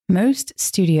Most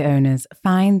studio owners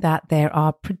find that there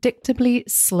are predictably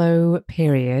slow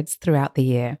periods throughout the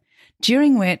year,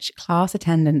 during which class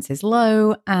attendance is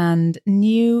low and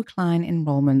new client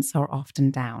enrollments are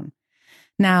often down.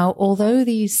 Now, although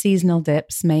these seasonal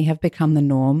dips may have become the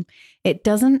norm, it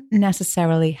doesn't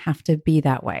necessarily have to be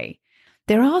that way.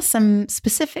 There are some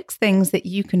specific things that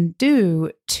you can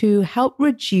do to help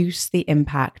reduce the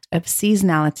impact of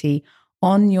seasonality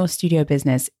on your studio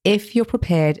business if you're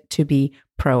prepared to be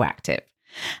proactive.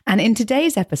 And in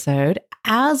today's episode,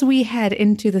 as we head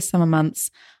into the summer months,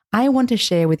 I want to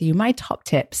share with you my top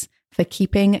tips for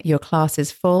keeping your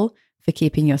classes full, for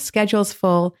keeping your schedules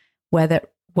full,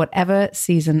 whatever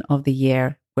season of the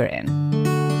year we're in.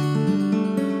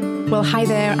 Well, hi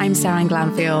there, I'm Sarah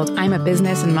Glanfield. I'm a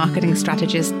business and marketing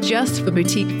strategist just for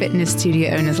boutique fitness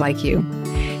studio owners like you.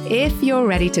 If you're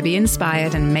ready to be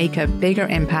inspired and make a bigger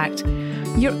impact,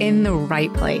 you're in the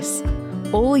right place.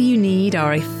 All you need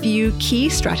are a few key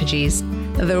strategies,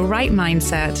 the right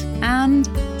mindset, and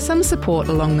some support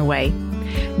along the way.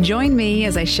 Join me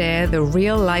as I share the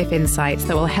real-life insights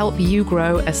that will help you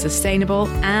grow a sustainable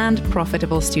and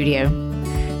profitable studio.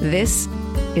 This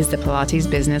is the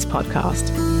Pilates Business Podcast.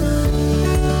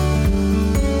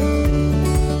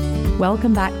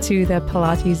 Welcome back to the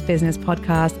Pilates Business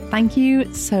Podcast. Thank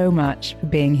you so much for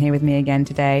being here with me again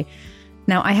today.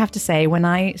 Now, I have to say, when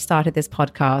I started this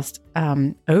podcast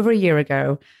over a year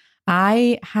ago,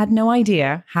 I had no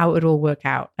idea how it would all work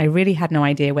out. I really had no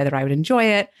idea whether I would enjoy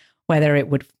it, whether it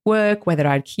would work, whether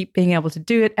I'd keep being able to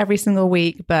do it every single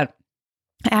week. But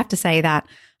I have to say that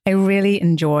I really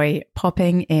enjoy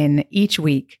popping in each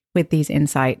week with these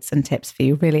insights and tips for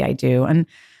you. Really, I do. And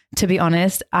to be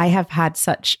honest, I have had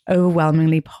such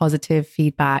overwhelmingly positive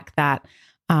feedback that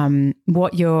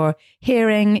what you're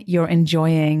hearing, you're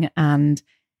enjoying. And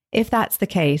if that's the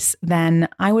case, then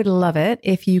I would love it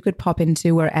if you could pop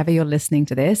into wherever you're listening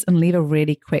to this and leave a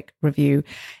really quick review.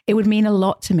 It would mean a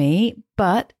lot to me,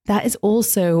 but that is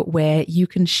also where you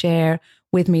can share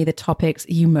with me the topics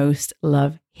you most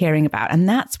love hearing about. And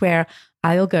that's where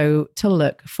I'll go to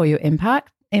look for your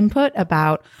input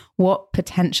about what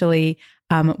potentially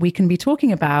we can be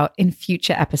talking about in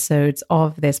future episodes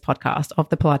of this podcast, of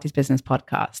the Pilates Business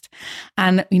Podcast.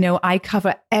 And, I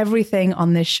cover everything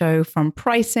on this show, from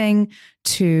pricing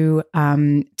to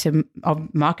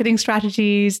marketing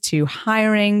strategies, to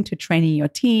hiring, to training your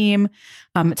team,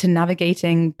 to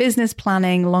navigating business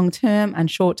planning, long-term and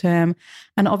short-term.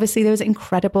 And obviously those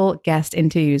incredible guest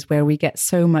interviews where we get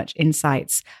so much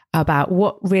insights about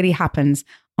what really happens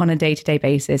on a day-to-day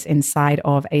basis inside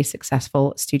of a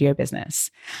successful studio business.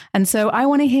 And so I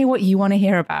want to hear what you want to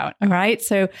hear about. All right.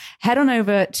 So head on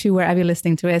over to wherever you're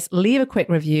listening to us, leave a quick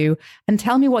review and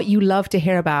tell me what you love to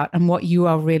hear about and what you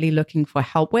are really looking for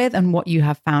help with and what you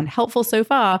have found helpful so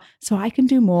far, so I can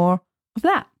do more of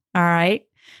that. All right.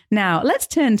 Now let's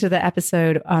turn to the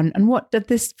episode on what did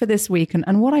this for this week.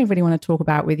 And what I really want to talk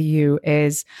about with you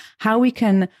is how we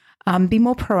can be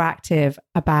more proactive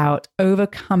about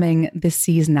overcoming the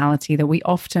seasonality that we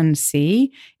often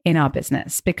see in our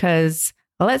business. Because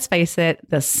let's face it,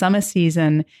 the summer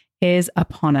season is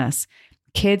upon us.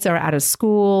 Kids are out of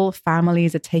school,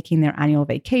 families are taking their annual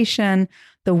vacation.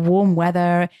 The warm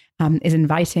weather is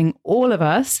inviting all of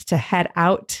us to head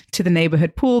out to the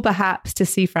neighborhood pool, perhaps to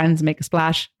see friends make a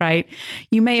splash, right?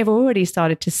 You may have already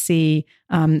started to see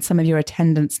some of your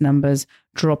attendance numbers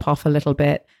drop off a little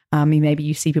bit. Maybe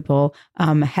you see people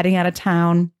heading out of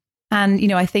town.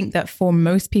 And, I think that for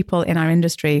most people in our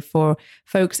industry, for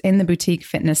folks in the boutique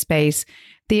fitness space,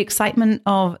 the excitement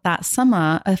of that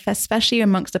summer, especially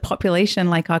amongst a population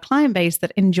like our client base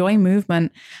that enjoy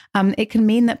movement, it can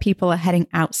mean that people are heading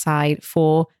outside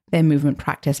for their movement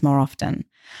practice more often.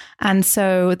 And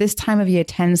so this time of year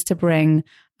tends to bring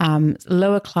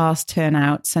lower class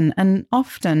turnouts and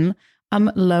often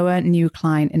lower new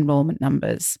client enrollment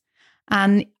numbers.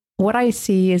 And what I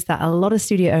see is that a lot of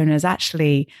studio owners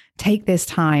actually take this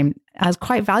time as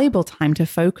quite valuable time to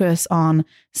focus on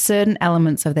certain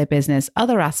elements of their business,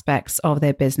 other aspects of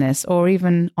their business, or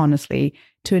even honestly,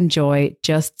 to enjoy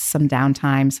just some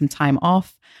downtime, some time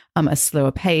off, a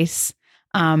slower pace.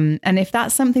 And if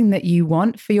that's something that you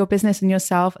want for your business and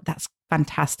yourself, that's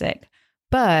fantastic.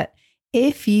 But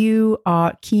if you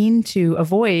are keen to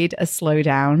avoid a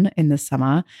slowdown in the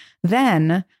summer,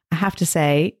 then I have to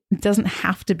say, it doesn't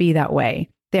have to be that way.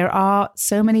 There are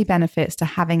so many benefits to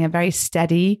having a very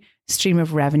steady stream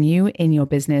of revenue in your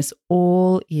business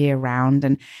all year round.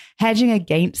 And hedging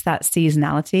against that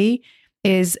seasonality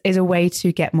is a way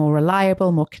to get more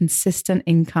reliable, more consistent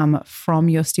income from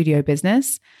your studio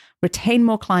business, retain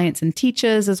more clients and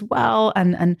teachers as well,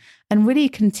 and really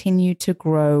continue to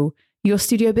grow your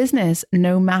studio business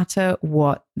no matter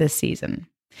what the season.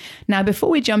 Now, before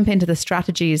we jump into the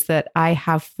strategies that I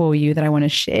have for you that I want to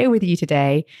share with you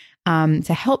today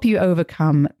to help you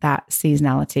overcome that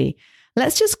seasonality,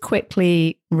 let's just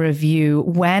quickly review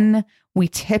when we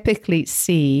typically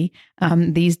see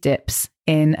these dips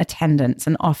in attendance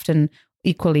and often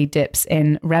equally dips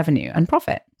in revenue and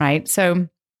profit, right? So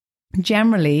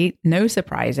generally, no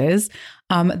surprises,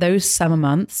 those summer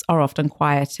months are often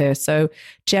quieter. So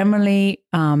generally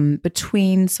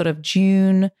between sort of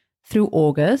June through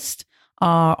August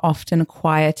are often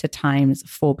quieter times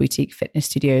for boutique fitness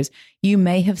studios. You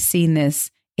may have seen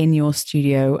this in your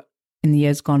studio in the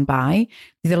years gone by.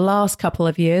 The last couple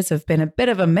of years have been a bit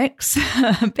of a mix,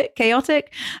 a bit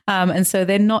chaotic. And so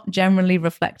they're not generally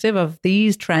reflective of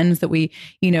these trends that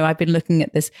I've been looking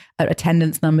at this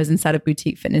attendance numbers inside of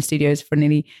boutique fitness studios for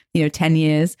nearly, 10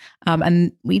 years.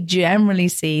 And we generally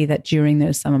see that during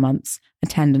those summer months,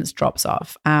 attendance drops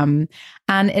off. And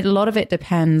a lot of it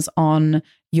depends on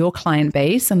your client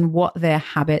base and what their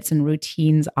habits and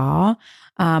routines are.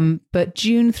 But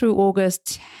June through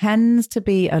August tends to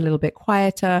be a little bit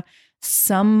quieter.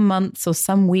 Some months or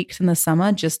some weeks in the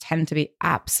summer just tend to be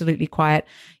absolutely quiet.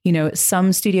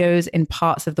 Some studios in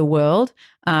parts of the world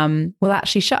will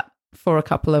actually shut for a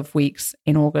couple of weeks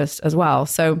in August as well.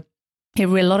 So a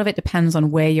lot of it depends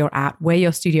on where you're at, where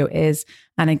your studio is,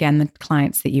 and again, the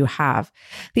clients that you have.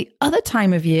 The other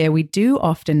time of year, we do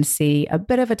often see a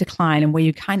bit of a decline, and where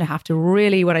you kind of have to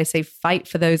really, what I say, fight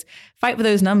for those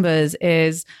numbers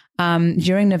is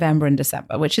during November and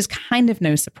December, which is kind of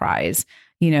no surprise.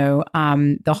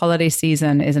 The holiday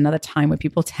season is another time where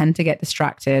people tend to get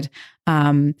distracted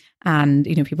and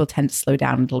people tend to slow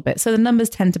down a little bit. So the numbers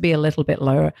tend to be a little bit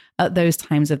lower at those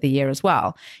times of the year as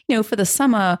well. For the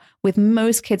summer, with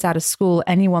most kids out of school,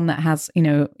 anyone that has,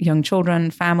 young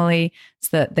children, family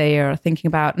that they are thinking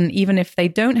about, and even if they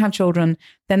don't have children,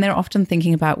 then they're often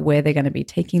thinking about where they're going to be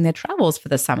taking their travels for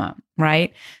the summer,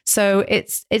 right? So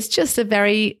it's just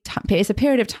it's a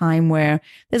period of time where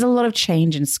there's a lot of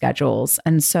change in schedules.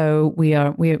 And so we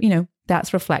are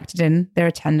that's reflected in their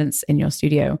attendance in your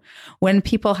studio. When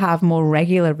people have more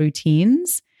regular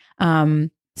routines,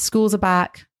 schools are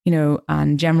back,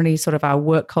 and generally sort of our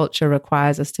work culture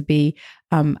requires us to be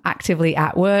actively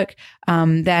at work,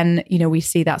 then,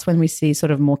 that's when we see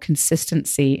sort of more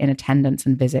consistency in attendance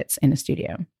and visits in a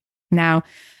studio. Now,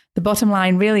 the bottom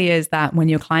line really is that when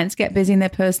your clients get busy in their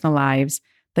personal lives,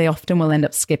 they often will end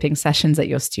up skipping sessions at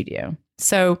your studio.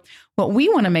 So what we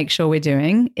want to make sure we're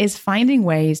doing is finding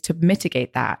ways to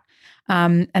mitigate that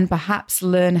and perhaps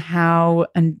learn how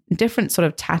and different sort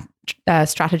of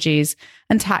strategies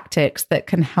and tactics that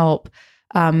can help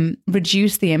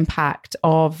reduce the impact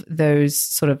of those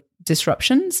sort of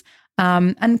disruptions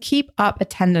and keep up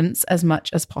attendance as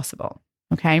much as possible.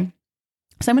 Okay.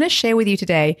 So I'm going to share with you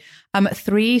today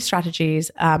 3 strategies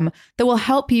that will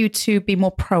help you to be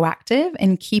more proactive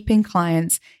in keeping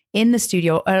clients in the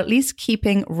studio, or at least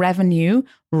keeping revenue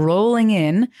rolling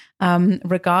in,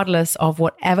 regardless of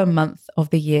whatever month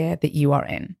of the year that you are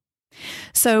in.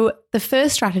 So the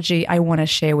first strategy I want to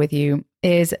share with you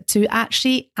is to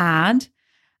actually add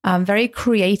very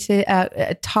creative,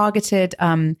 targeted,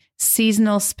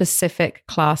 seasonal specific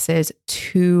classes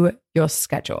to your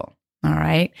schedule. All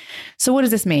right. So what does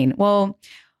this mean? Well,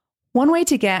 one way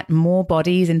to get more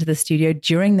bodies into the studio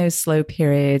during those slow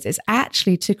periods is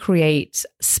actually to create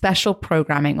special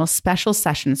programming or special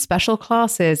sessions, special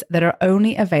classes that are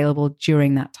only available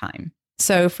during that time.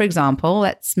 So for example,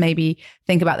 let's maybe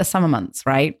think about the summer months,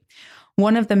 right?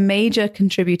 One of the major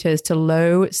contributors to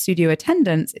low studio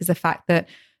attendance is the fact that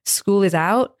school is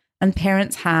out and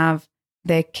parents have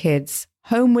their kids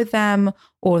home with them,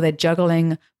 or they're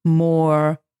juggling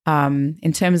more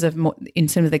in terms of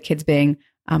the kids being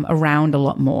around a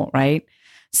lot more, right?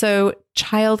 So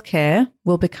childcare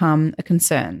will become a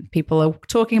concern. People are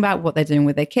talking about what they're doing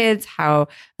with their kids. How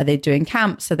are they doing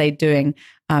camps? Are they doing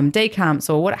day camps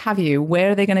or what have you?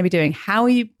 Where are they going to be doing? How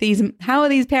are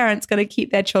these parents going to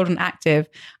keep their children active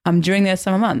during their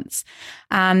summer months?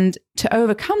 And to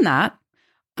overcome that,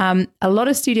 a lot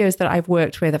of studios that I've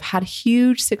worked with have had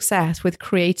huge success with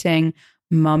creating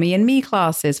Mommy and Me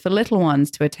classes for little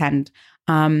ones to attend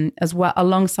as well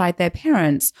alongside their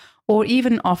parents, or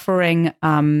even offering,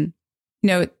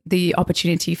 the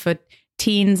opportunity for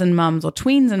teens and mums or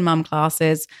tweens and mum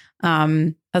classes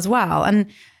as well. And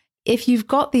if you've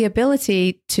got the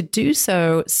ability to do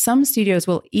so, some studios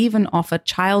will even offer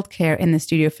childcare in the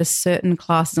studio for certain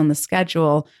classes on the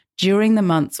schedule during the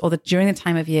months or during the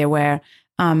time of year where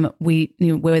where we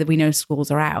know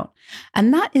schools are out.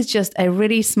 And that is just a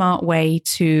really smart way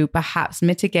to perhaps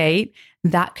mitigate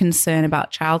that concern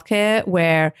about childcare,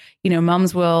 where,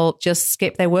 mums will just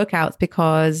skip their workouts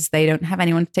because they don't have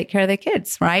anyone to take care of their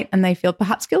kids, right? And they feel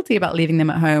perhaps guilty about leaving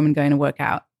them at home and going to work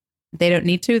out. They don't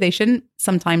need to, they shouldn't.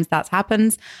 Sometimes that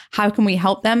happens. How can we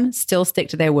help them still stick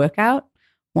to their workout?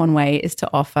 One way is to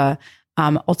offer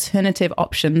alternative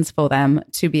options for them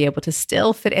to be able to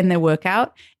still fit in their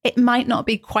workout. It might not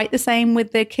be quite the same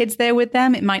with their kids there with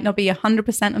them. It might not be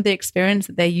 100% of the experience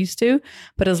that they're used to,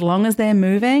 but as long as they're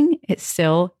moving, it's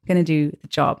still going to do the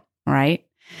job, right?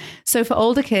 So for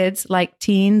older kids, like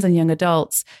teens and young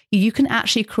adults, you can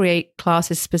actually create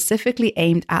classes specifically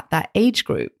aimed at that age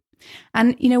group.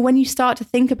 And, when you start to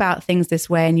think about things this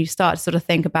way, and you start to sort of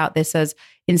think about this as,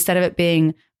 instead of it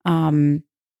being,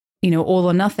 all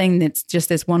or nothing, it's just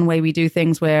this one way we do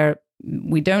things where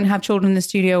we don't have children in the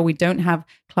studio, we don't have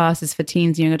classes for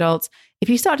teens, young adults. If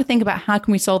you start to think about how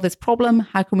can we solve this problem,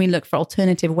 how can we look for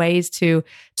alternative ways to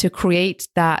create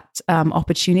that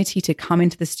opportunity to come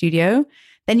into the studio,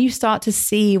 then you start to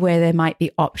see where there might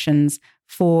be options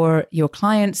for your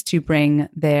clients to bring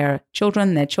their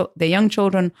children, their young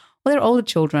children, or their older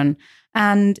children.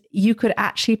 And you could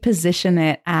actually position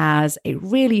it as a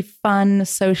really fun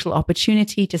social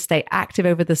opportunity to stay active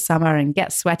over the summer and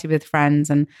get sweaty with friends,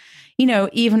 and,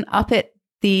 even up it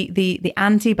the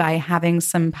ante by having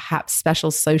some perhaps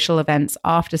special social events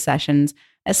after sessions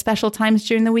at special times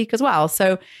during the week as well.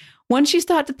 So once you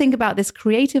start to think about this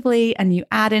creatively and you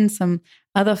add in some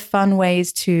other fun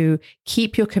ways to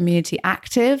keep your community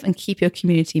active and keep your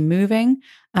community moving,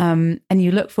 and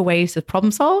you look for ways to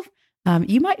problem solve,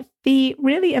 you might be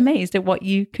really amazed at what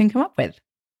you can come up with.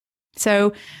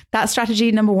 So that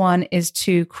strategy number one is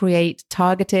to create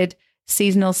targeted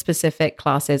seasonal specific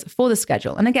classes for the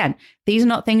schedule. And again, these are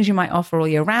not things you might offer all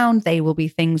year round. They will be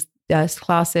things,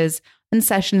 classes and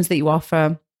sessions that you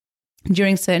offer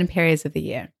during certain periods of the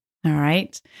year. All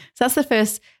right. So that's the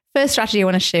first strategy I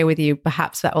want to share with you.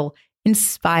 Perhaps that will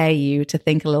inspire you to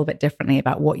think a little bit differently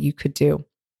about what you could do.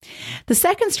 The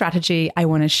second strategy I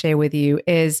want to share with you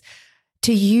is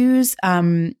to use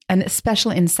a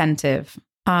special incentive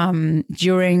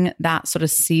during that sort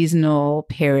of seasonal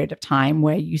period of time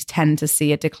where you tend to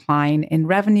see a decline in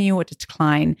revenue or a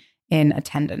decline in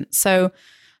attendance. So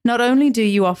not only do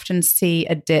you often see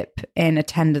a dip in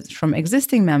attendance from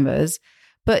existing members,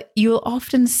 but you'll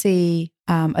often see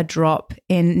a drop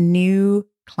in new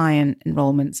client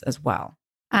enrollments as well.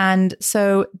 And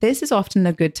so this is often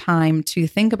a good time to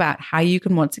think about how you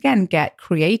can once again get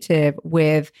creative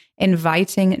with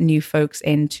inviting new folks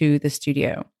into the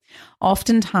studio.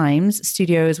 Oftentimes,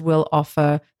 studios will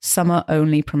offer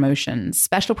summer-only promotions,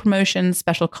 special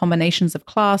combinations of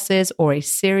classes or a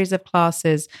series of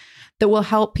classes that will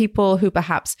help people who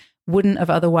perhaps wouldn't have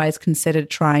otherwise considered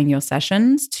trying your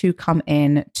sessions to come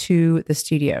in to the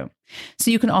studio. So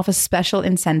you can offer special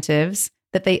incentives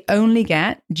that they only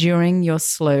get during your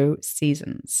slow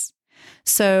seasons.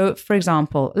 So, for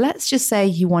example, let's just say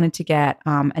you wanted to get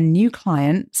a new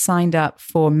client signed up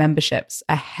for memberships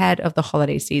ahead of the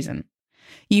holiday season.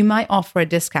 You might offer a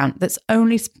discount that's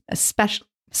only a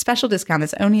special discount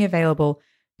that's only available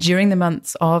during the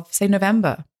months of, say,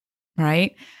 November,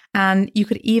 right? And you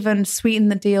could even sweeten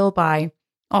the deal by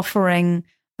offering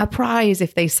a prize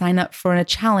if they sign up for a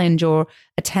challenge or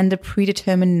attend a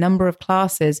predetermined number of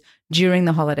classes during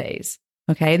the holidays.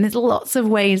 Okay. And there's lots of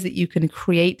ways that you can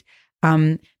create,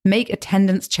 make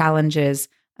attendance challenges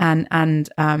and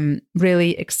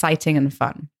really exciting and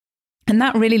fun. And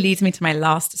that really leads me to my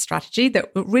last strategy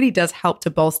that really does help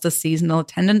to bolster seasonal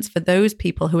attendance for those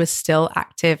people who are still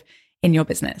active in your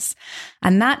business.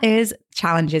 And that is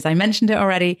challenges. I mentioned it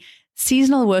already.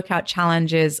 Seasonal workout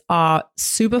challenges are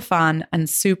super fun and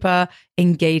super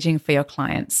engaging for your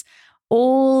clients.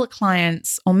 All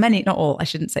clients, or many, not all, I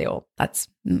shouldn't say all, that's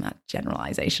a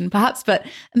generalization perhaps, but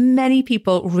many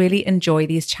people really enjoy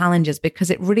these challenges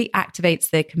because it really activates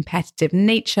their competitive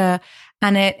nature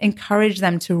and it encourages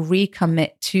them to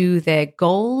recommit to their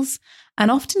goals and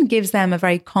often gives them a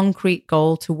very concrete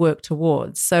goal to work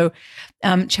towards. So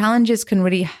challenges can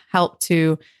really help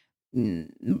to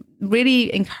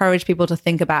really encourage people to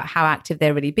think about how active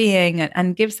they're really being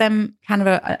and gives them kind of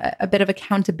a bit of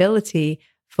accountability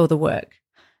for the work.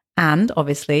 And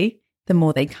obviously, the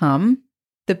more they come,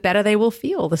 the better they will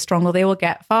feel, the stronger they will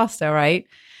get faster, right?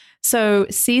 So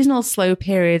seasonal slow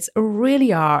periods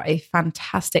really are a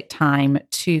fantastic time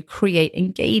to create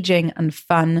engaging and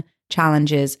fun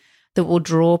challenges that will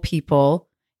draw people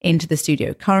into the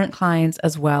studio, current clients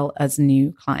as well as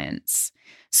new clients.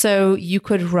 So you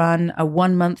could run a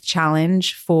 1-month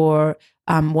challenge for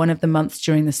one of the months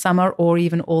during the summer, or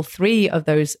even all three of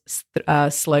those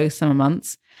slow summer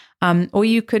months. Or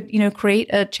you could, create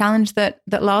a challenge that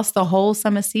lasts the whole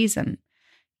summer season.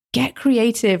 Get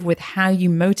creative with how you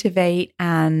motivate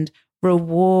and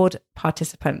reward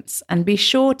participants, and be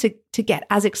sure to get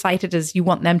as excited as you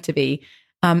want them to be,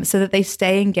 so that they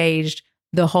stay engaged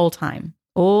the whole time,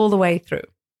 all the way through.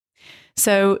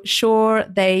 So sure,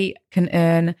 they can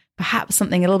earn perhaps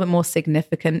something a little bit more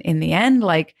significant in the end,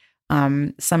 like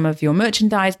some of your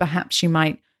merchandise, perhaps you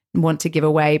might want to give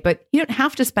away, but you don't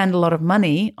have to spend a lot of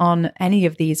money on any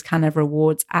of these kind of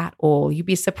rewards at all. You'd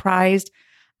be surprised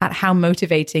at how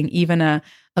motivating even a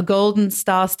golden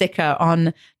star sticker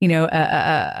on,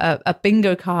 a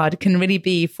bingo card can really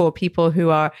be for people who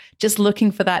are just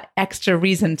looking for that extra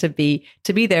reason to be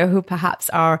there, who perhaps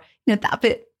are,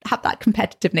 have that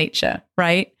competitive nature,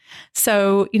 right?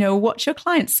 So, watch your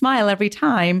clients smile every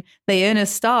time they earn a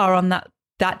star on that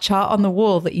chart on the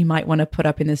wall that you might want to put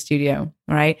up in the studio,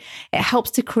 right? It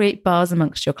helps to create buzz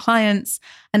amongst your clients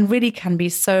and really can be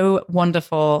so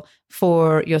wonderful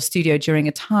for your studio during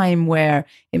a time where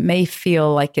it may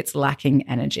feel like it's lacking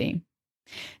energy.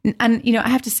 And I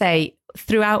have to say,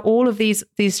 throughout all of these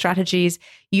strategies,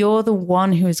 you're the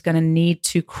one who is going to need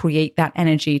to create that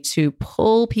energy to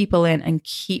pull people in and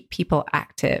keep people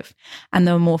active. And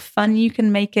the more fun you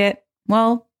can make it,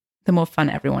 well, the more fun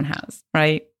everyone has,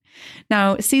 right?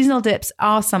 Now, seasonal dips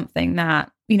are something that,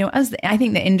 I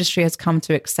think the industry has come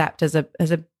to accept as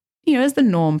the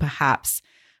norm, perhaps.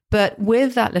 But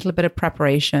with that little bit of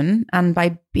preparation, and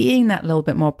by being that little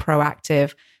bit more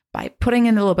proactive, by putting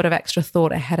in a little bit of extra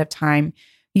thought ahead of time,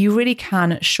 you really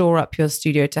can shore up your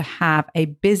studio to have a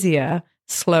busier,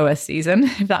 slower season,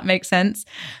 if that makes sense,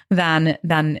 than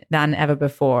ever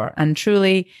before. And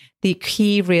truly, the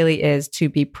key really is to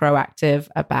be proactive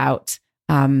about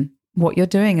what you're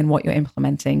doing and what you're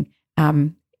implementing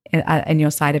in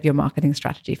your side of your marketing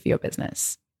strategy for your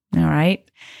business. All right.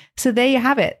 So there you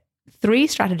have it. 3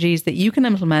 strategies that you can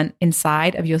implement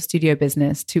inside of your studio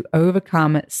business to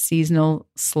overcome seasonal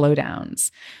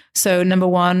slowdowns. So number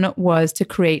 1 was to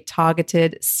create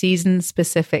targeted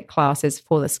season-specific classes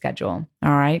for the schedule.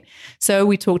 All right. So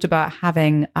we talked about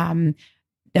having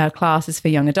classes for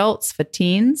young adults, for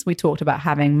teens. We talked about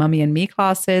having Mummy and Me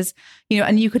classes,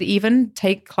 and you could even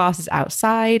take classes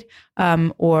outside,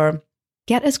 or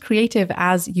get as creative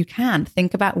as you can.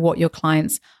 Think about what your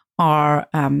clients are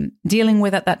dealing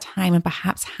with at that time, and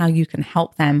perhaps how you can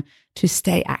help them to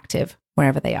stay active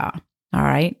wherever they are. All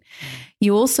right.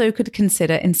 You also could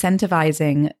consider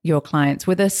incentivizing your clients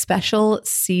with a special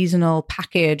seasonal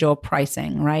package or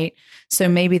pricing, right? So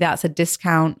maybe that's a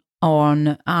discount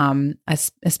on a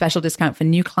special discount for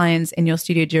new clients in your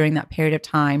studio during that period of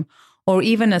time, or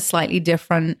even a slightly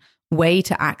different way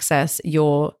to access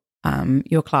your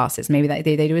classes. Maybe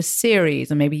they do a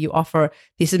series, or maybe you offer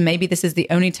this is the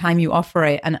only time you offer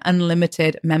an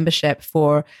unlimited membership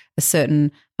for a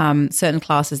certain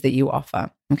classes that you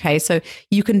offer. Okay, so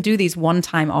you can do these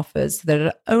one-time offers that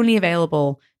are only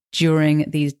available during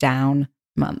these down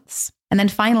months. And then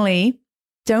finally,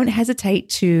 don't hesitate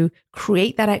to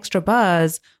create that extra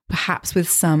buzz, perhaps with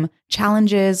some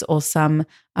challenges or some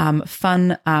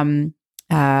fun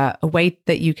a way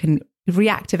that you can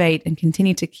reactivate and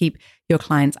continue to keep your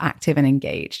clients active and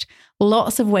engaged.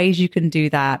 Lots of ways you can do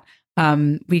that.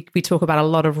 We talk about a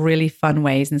lot of really fun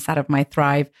ways inside of my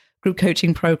Thrive group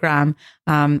coaching program.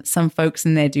 Some folks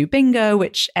in there do bingo,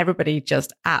 which everybody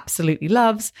just absolutely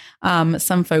loves.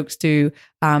 Some folks do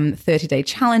 30-day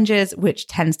challenges, which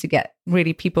tends to get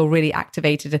people really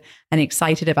activated and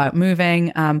excited about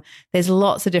moving. There's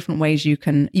lots of different ways you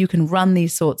can run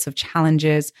these sorts of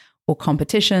challenges or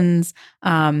competitions.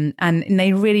 And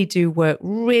they really do work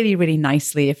really, really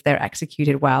nicely if they're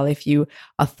executed well, if you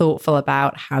are thoughtful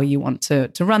about how you want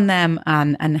to run them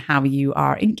and how you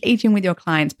are engaging with your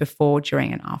clients before,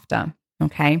 during, and after.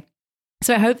 Okay.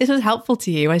 So I hope this was helpful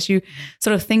to you as you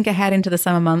sort of think ahead into the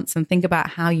summer months and think about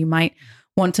how you might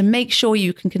want to make sure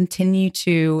you can continue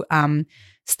to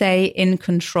stay in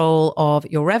control of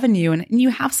your revenue, and you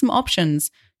have some options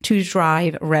to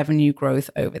drive revenue growth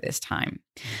over this time.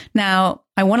 Now,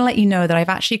 I want to let you know that I've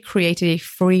actually created a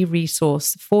free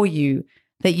resource for you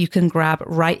that you can grab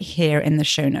right here in the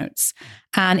show notes.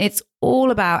 And it's all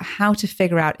about how to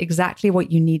figure out exactly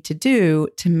what you need to do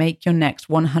to make your next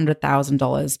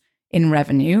 $100,000 in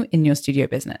revenue in your studio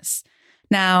business.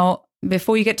 Now,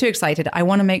 before you get too excited, I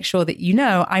want to make sure that you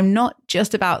know I'm not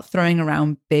just about throwing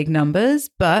around big numbers,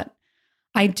 but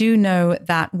I do know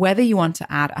that whether you want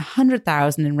to add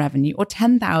 100,000 in revenue or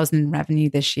 10,000 in revenue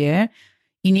this year,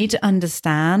 you need to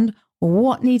understand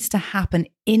what needs to happen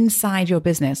inside your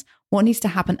business. what needs to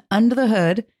happen under the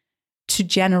hood to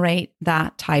generate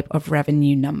that type of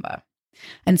revenue number.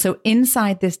 And so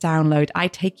inside this download, I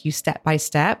take you step by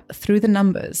step through the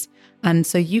numbers. And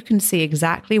so you can see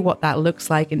exactly what that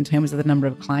looks like in terms of the number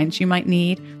of clients you might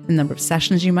need, the number of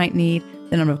sessions you might need,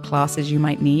 the number of classes you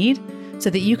might need,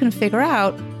 so that you can figure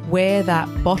out where that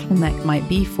bottleneck might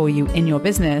be for you in your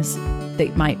business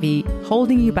that might be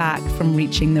holding you back from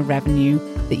reaching the revenue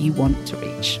that you want to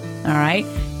reach. All right.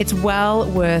 It's well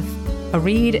worth a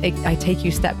read. I take you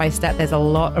step by step. There's a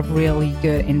lot of really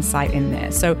good insight in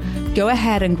there. So go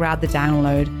ahead and grab the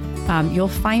download. You'll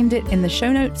find it in the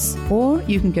show notes, or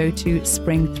you can go to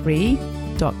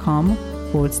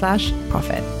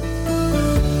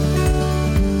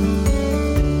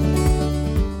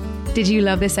spring3.com/profit. Did you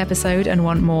love this episode and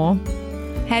want more?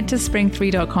 Head to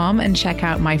spring3.com and check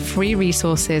out my free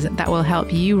resources that will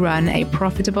help you run a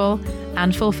profitable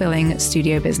and fulfilling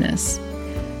studio business.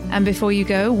 And before you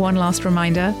go, one last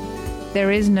reminder,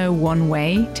 there is no one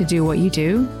way to do what you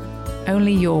do,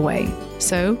 only your way.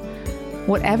 So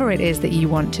whatever it is that you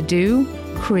want to do,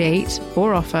 create,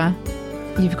 or offer,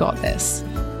 you've got this.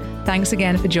 Thanks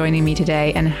again for joining me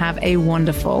today, and have a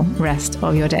wonderful rest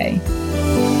of your day.